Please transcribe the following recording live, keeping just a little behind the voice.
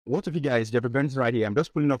What's up, you guys? Jeffrey Benson right here. I'm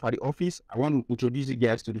just pulling up at the office. I want to introduce you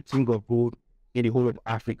guys to the king of gold in the whole of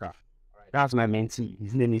Africa. All right, that's my mentee.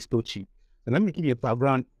 His name is Tochi. So let me give you a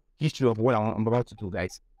background history of what I'm about to do,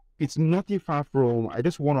 guys. It's nothing far from, I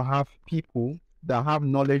just want to have people that have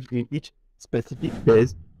knowledge in each specific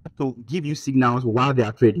space to give you signals while they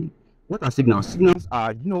are trading. What are signals? Signals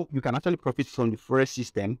are, you can actually profit from the Forex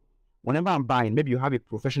system. Whenever I'm buying, maybe you have a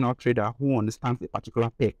professional trader who understands a particular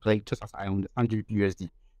pair, like just as I understand XAUUSD.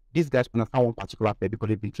 These guys understand one particular pair because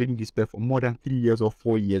they've been trading this pair for more than 3 years or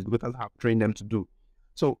 4 years, because that's how I've trained them to do.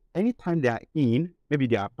 So anytime they are in, maybe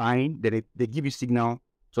they are buying, they give you signal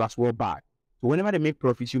to as well buy. So whenever they make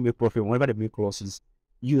profits, you make profit. Whenever they make losses,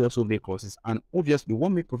 you also make losses. And obviously,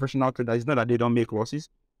 what makes professional traders is not that they don't make losses,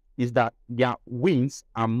 is that their wins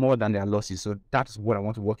are more than their losses. So that's what I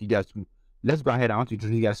want to walk you guys through. Let's go ahead. I want to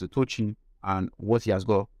introduce you guys to Tochi and what he has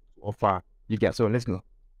got to offer you guys. So let's go.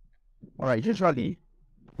 All right, usually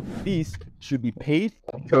this should be paid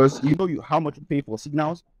because you know how much you pay for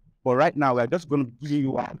signals. But right now, we're just going to give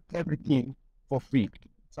you everything for free.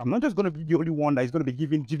 So I'm not just going to be the only one that is going to be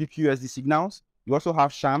giving XAUUSD signals. You also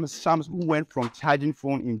have Shams who went from charging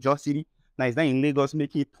phone in Jos City. Now he's now in Lagos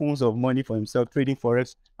making tons of money for himself, trading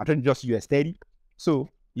Forex and trading just USD. So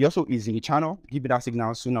he also is in the channel, giving that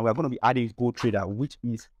signal. So now we're going to be adding his gold trader, which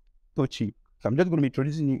is Tochi. So I'm just going to be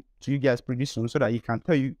introducing you to you guys pretty soon so that he can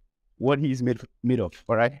tell you what he's made of.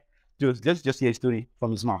 All right, just hear a story from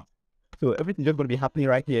his mouth. So everything's just going to be happening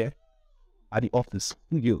right here at the office.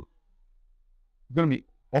 I'm going to be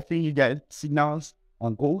offering you guys signals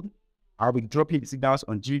on gold. I'll be dropping signals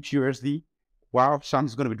on XAUUSD, while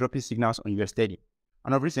Shams is going to be dropping signals on USD.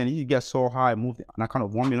 And recently, you guys saw how I moved an account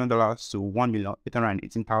of $1 million to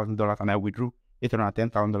 $1,818,000, and I withdrew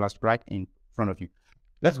 $810,000 right in front of you.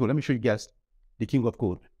 Let's go. Let me show you guys the king of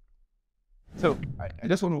gold. So I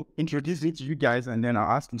just want to introduce it to you guys, and then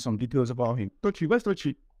I'll ask him some details about him. Tochi, where's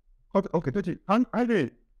Tochi? Okay, Tochi, how are you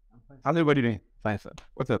doing? How's everybody doing? Fine, sir.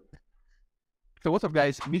 What's up? So what's up,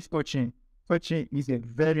 guys? This Tochi. Tochi is a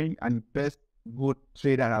very and best gold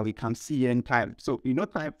trader that we can see in time. So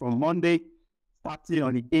time from Monday, starting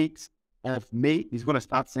on the 8th of May, he's going to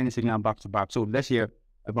start sending signal back to back. So let's hear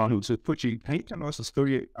about him. So Tochi, can you tell us a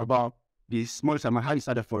story about the small time, how you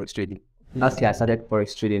started Forex trading? Last year I started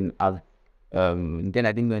Forex trading. Then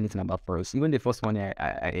I didn't know anything about Forex. Even the first one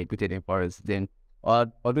I put it in Forex, then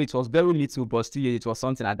although it was very little, but still it was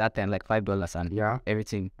something at that time like $5 and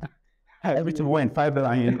everything went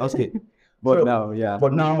 $5 in okay.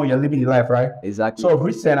 But now you're living the life, right? Exactly. So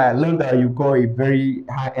recently I learned that you got a very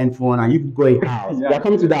high-end phone and you got a house. We're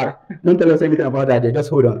coming to that. Don't tell us anything about that. Just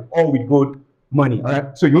hold on. All with good money. All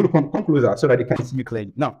right. So you want to come closer so that they can see you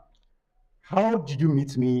clearly. Now, how did you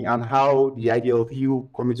meet me, and how the idea of you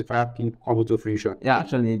coming to Firepip come to fruition? Yeah,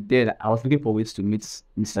 actually, I was looking for ways to meet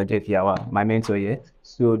Mr. Jeff here, my mentor here.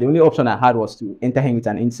 So the only option I had was to enter him with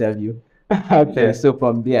an interview. Okay. So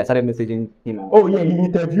from there, I started messaging him. Oh yeah, he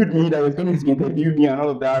interviewed me. That was going to interview me and all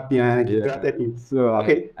of that. Yeah, him. So I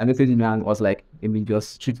messaged him and was like, "Let me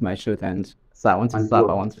just shoot my shot, and so I want to serve.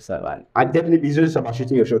 I want to serve." I definitely be serious about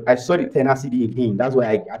shooting your shot. I saw the tenacity in him. That's why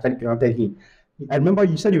I actually counted him. I remember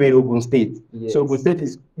you said you were in Ogun State. Yes. So Ogun State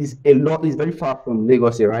is very far from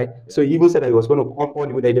Lagos here, right? So he even said that he was going to come all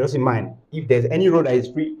the way there. He doesn't mind. If there's any road that is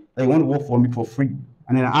free, they want to work for me for free.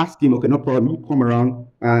 And then I asked him, okay, no problem, you come around,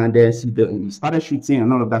 and then he started shooting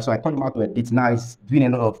and all of that. So I taught him how to edit. Now he's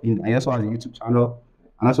doing a lot of things. I also have a YouTube channel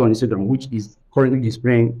and also on Instagram, which is currently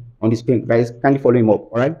displaying on the screen. Guys, kindly follow him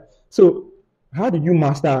up, all right? So how do you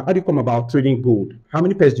come about trading gold? How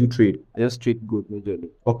many pairs do you trade? I just trade gold majorly.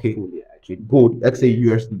 Okay, I trade gold,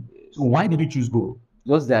 XAUUSD. So why did you choose gold?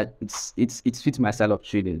 Just that it fits my style of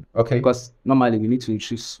trading. Okay. Because normally we need to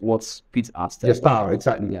choose what fits our style. Your style,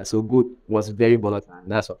 exactly. Yeah. So gold was very volatile.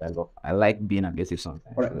 That's what I love. I like being aggressive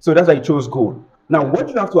sometimes. All right. So that's why you chose gold. Now, what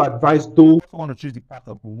do you have to advise those who want to choose the path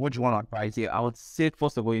of gold? What do you want to advise here? I would say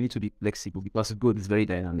first of all, you need to be flexible because gold is very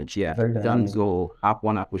dynamic. Yeah. Very dynamic. Don't go half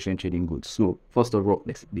one approach trading gold. So first of all,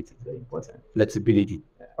 flexibility is very important. Flexibility.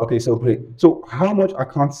 Okay, so great. So how much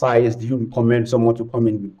account size do you recommend someone to come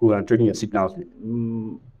in with gold and trading your signals with?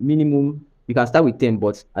 Minimum, you can start with 10,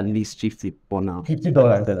 but at least 50 for now. $50.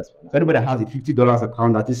 So anybody that has a $50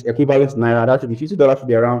 account that is equivalent to Naira, that should be $50 should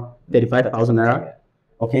be around 35,000 Naira.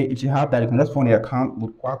 Okay, if you have that, you can just phone the account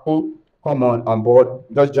with Quaco, come on board,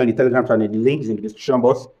 just join the Telegram channel. The link is in the description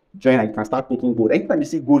box. Join and you can start picking gold. Anytime you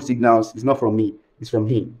see gold signals, it's not from me. It's from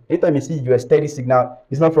him. Anytime you see USD signal,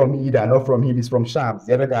 it's not from me either, not from him, it's from Shams,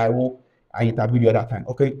 the other guy who I interviewed you at that time.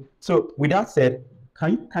 Okay. So with that said,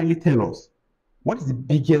 can you tell us what is the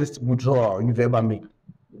biggest withdrawal you've ever made?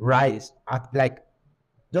 Rise at like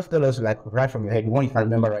Just tell us like right from your head, one you can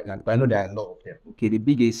remember right now. But I know there are a lot of them. Okay, the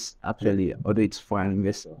biggest actually, although it's for an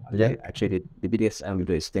investor, actually the biggest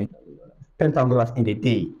window is $10,000 in a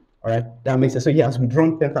day. All right, that makes sense. So he has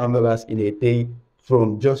withdrawn $10,000 in a day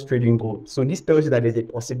from just trading gold. So this tells you that there's a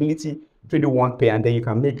possibility trading one pair and then you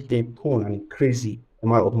can make a ton and crazy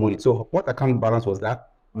amount of money. So what account balance was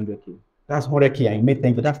that? 100K. That's 100K and you made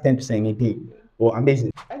 10, but that's 10% in a day. Well,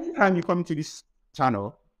 amazing. Anytime you come into this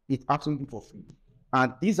channel, it's absolutely for free.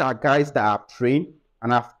 And these are guys that are trained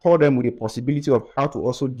and I've taught them with the possibility of how to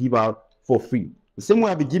also give out for free. The same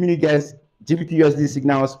way I've been giving you guys GBP/USD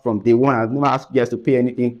signals from day one. I've never asked you guys to pay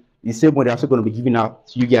anything. The same way they're also going to be giving out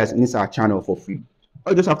to you guys in this our channel for free.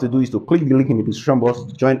 All you just have to do is to click the link in the description box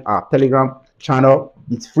to join our Telegram channel.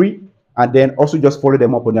 It's free. And then also just follow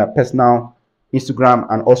them up on their personal Instagram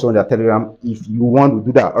and also on their Telegram if you want to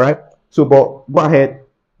do that. All right. So, but go ahead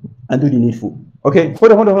and do the needful. Okay,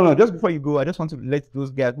 hold on. Just before you go, I just want to let those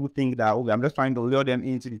guys who think that, okay, I'm just trying to lure them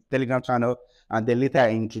into the Telegram channel and then later I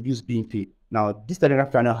introduce being paid. Now, this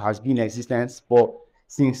Telegram channel has been in existence for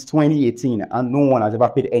since 2018 and no one has ever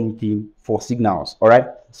paid anything for signals. All right,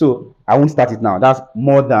 so I won't start it now. That's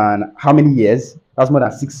more than how many years? That's more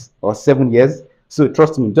than 6 or 7 years. So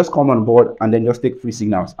trust me, just come on board and then just take free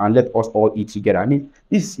signals and let us all eat together. I mean,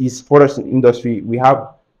 this is Forex industry. We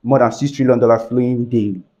have more than $6 trillion flowing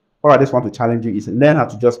daily. All I just want to challenge you is learn how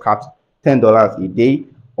to just catch $10 a day,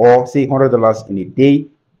 or say $100 in a day,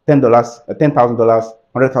 $10, $10,000,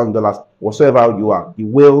 $100,000, whatsoever you are. The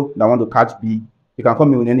whale that want to catch big, you can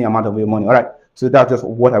come in with any amount of your money. All right. So that's just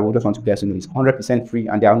what I would just want to guys to know. It's 100% free,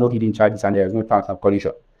 and there are no hidden charges, and there is no terms and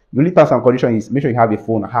condition. The only terms and condition is make sure you have a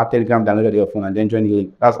phone, have Telegram downloaded on your phone, and then join the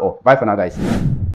link. That's all. Bye for now, guys.